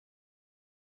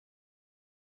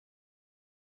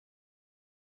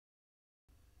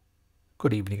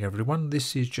Good evening everyone,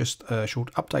 this is just a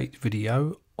short update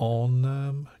video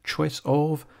on choice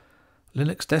of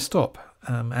Linux desktop.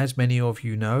 As many of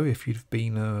you know, if you've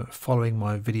been following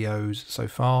my videos so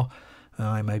far,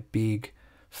 I'm a big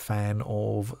fan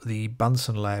of the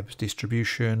Bunsen Labs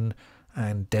distribution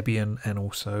and Debian, and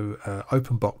also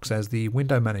OpenBox as the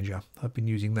window manager. I've been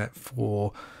using that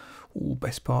for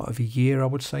best part of a year, I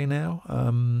would say now.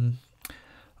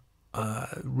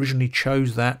 Originally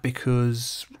chose that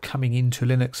because coming into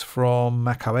Linux from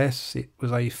macOS, it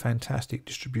was a fantastic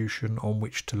distribution on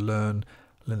which to learn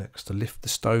Linux, to lift the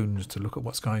stones, to look at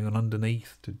what's going on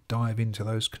underneath, to dive into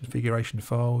those configuration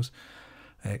files,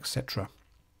 etc.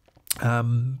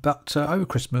 But over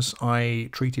Christmas I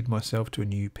treated myself to a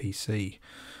new PC,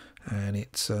 and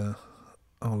it's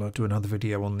I'll do another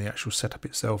video on the actual setup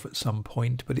itself at some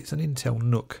point, but it's an Intel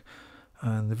Nook,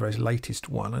 and the very latest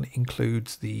one, and it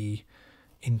includes the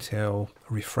Intel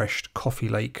refreshed Coffee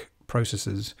Lake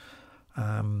processors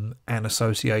and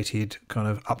associated kind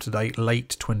of up-to-date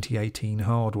late 2018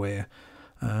 hardware.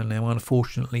 Now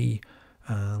unfortunately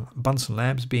Bunsen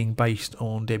Labs, being based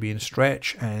on Debian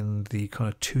Stretch and the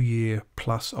kind of 2-year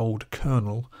plus old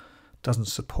kernel, doesn't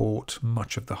support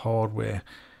much of the hardware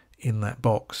in that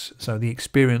box, so the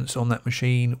experience on that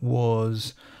machine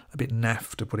was a bit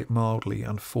naff, to put it mildly.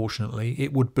 Unfortunately,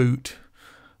 it would boot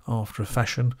after a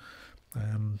fashion.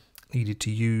 Needed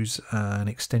to use an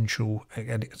external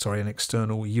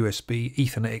USB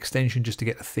Ethernet extension just to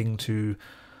get the thing to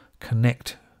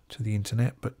connect to the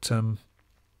internet, but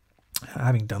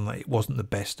having done that, it wasn't the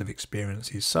best of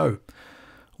experiences. So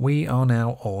we are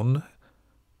now on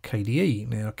KDE.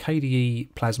 Now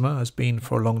KDE Plasma has been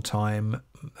for a long time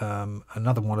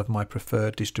another one of my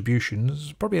preferred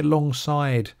distributions, probably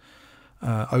alongside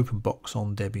OpenBox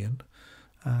on Debian,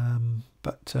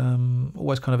 but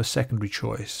always kind of a secondary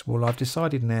choice. Well, I've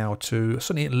decided now to,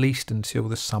 certainly at least until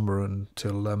the summer,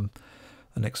 until the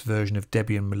next version of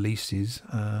Debian releases,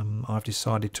 I've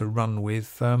decided to run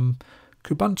with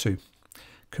Kubuntu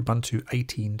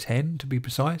 18.10 to be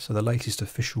precise, so the latest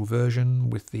official version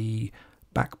with the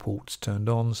backports turned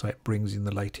on, so it brings in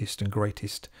the latest and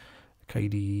greatest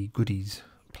KDE goodies,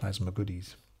 Plasma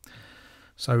goodies.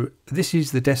 So this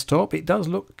is the desktop. It does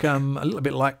look a little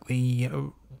bit like the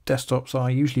desktops I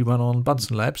usually run on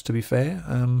Bunsen Labs, to be fair.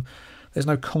 There's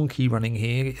no Conky running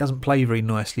here. It doesn't play very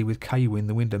nicely with KWin,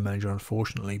 the window manager,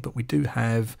 unfortunately, but we do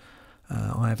have,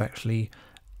 I have actually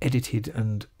edited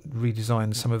and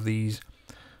redesigned some of these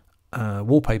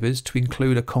wallpapers to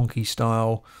include a Conky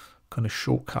style kind of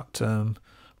shortcut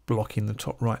block in the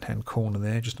top right hand corner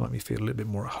there, just to make me feel a little bit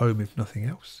more at home, if nothing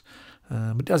else.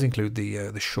 It does include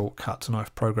the shortcuts, and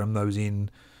I've programmed those in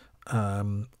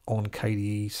on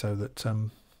KDE so that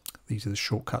these are the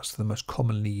shortcuts to the most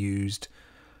commonly used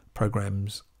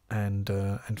programs and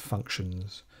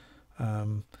functions.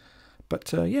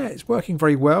 But yeah, it's working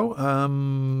very well,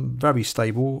 very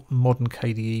stable. Modern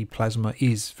KDE Plasma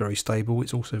is very stable.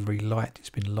 It's also very light. It's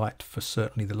been light for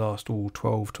certainly the last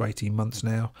 12 to 18 months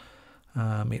now.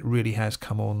 It really has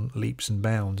come on leaps and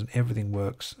bounds, and everything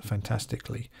works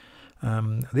fantastically.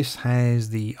 This has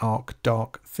the Arc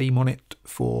Dark theme on it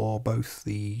for both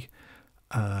the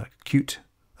Qt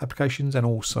applications and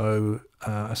also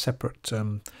a separate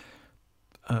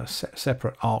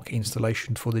separate Arc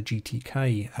installation for the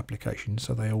GTK application,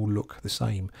 so they all look the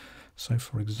same. So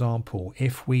for example,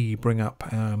 if we bring up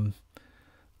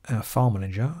our file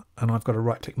manager, and I've got a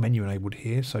right click menu enabled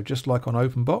here, so just like on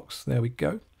OpenBox, there we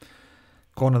go.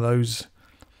 One of those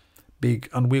big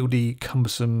unwieldy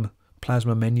cumbersome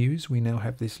Plasma menus, we now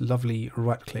have this lovely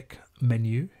right click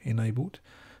menu enabled.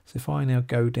 So if I now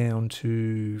go down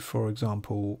to, for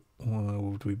example, what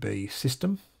would we be,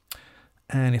 system,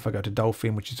 and if I go to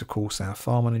Dolphin, which is of course our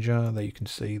file manager, there you can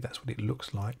see that's what it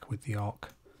looks like with the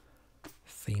Arc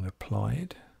theme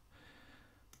applied.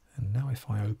 And now if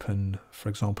I open, for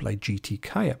example, a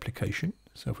GTK application,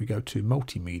 so if we go to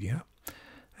multimedia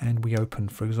and we open,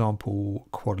 for example,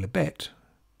 Quadlibet,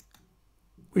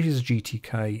 which is a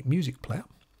GTK music player,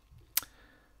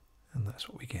 and that's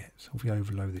what we get. So if we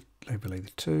overlay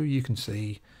the two, you can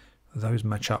see those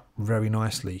match up very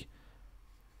nicely.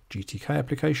 GTK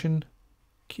application,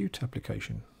 Qt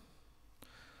application.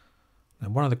 Now,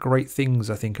 one of the great things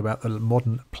I think about the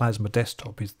modern Plasma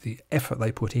desktop is the effort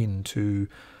they put into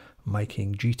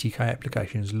making GTK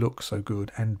applications look so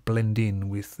good and blend in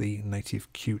with the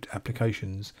native Qt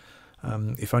applications.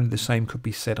 If only the same could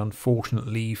be said,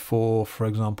 unfortunately, for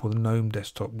example, the GNOME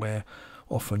desktop, where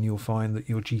often you'll find that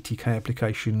your GTK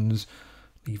applications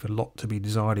leave a lot to be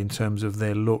desired in terms of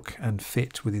their look and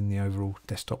fit within the overall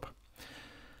desktop.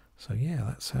 So yeah,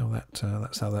 that's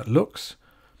how that looks.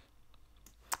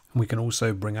 And we can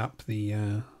also bring up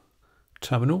the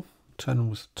terminal.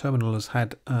 Terminal has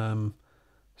had some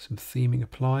theming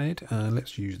applied.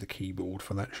 Let's use the keyboard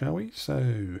for that, shall we?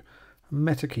 So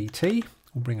Meta key T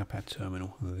will bring up our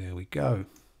terminal. There we go.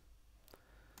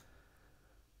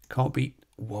 Can't beat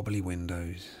wobbly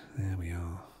windows. There we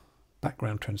are.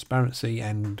 Background transparency,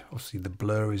 and obviously the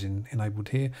blur is enabled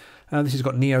here. This has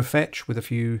got Neo Fetch with a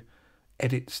few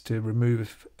edits to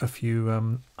remove a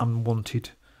few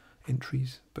unwanted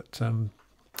entries, but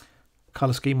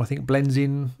color scheme I think blends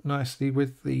in nicely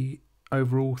with the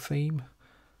overall theme.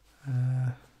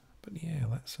 But yeah,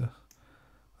 that's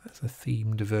a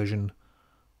themed version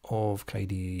of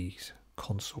KDE's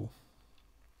console.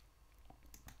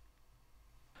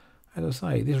 As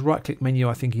I say, this right-click menu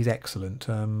I think is excellent.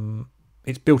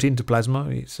 It's built into Plasma.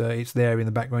 It's there in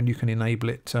the background. You can enable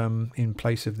it in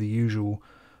place of the usual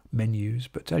menus.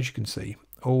 But as you can see,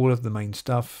 all of the main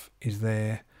stuff is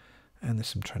there, and there's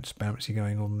some transparency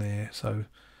going on there. So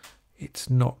it's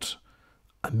not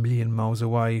a million miles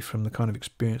away from the kind of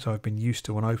experience I've been used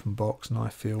to on OpenBox, and I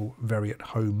feel very at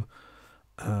home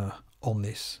on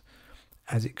this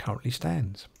as it currently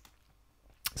stands.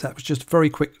 So that was just a very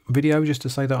quick video just to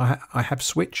say that I have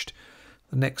switched.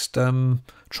 The next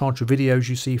tranche of videos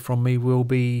you see from me will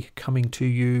be coming to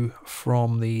you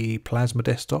from the Plasma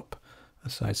desktop.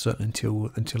 So certainly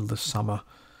until the summer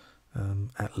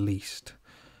at least.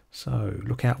 So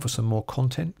look out for some more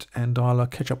content, and I'll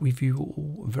catch up with you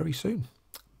all very soon.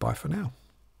 Bye for now.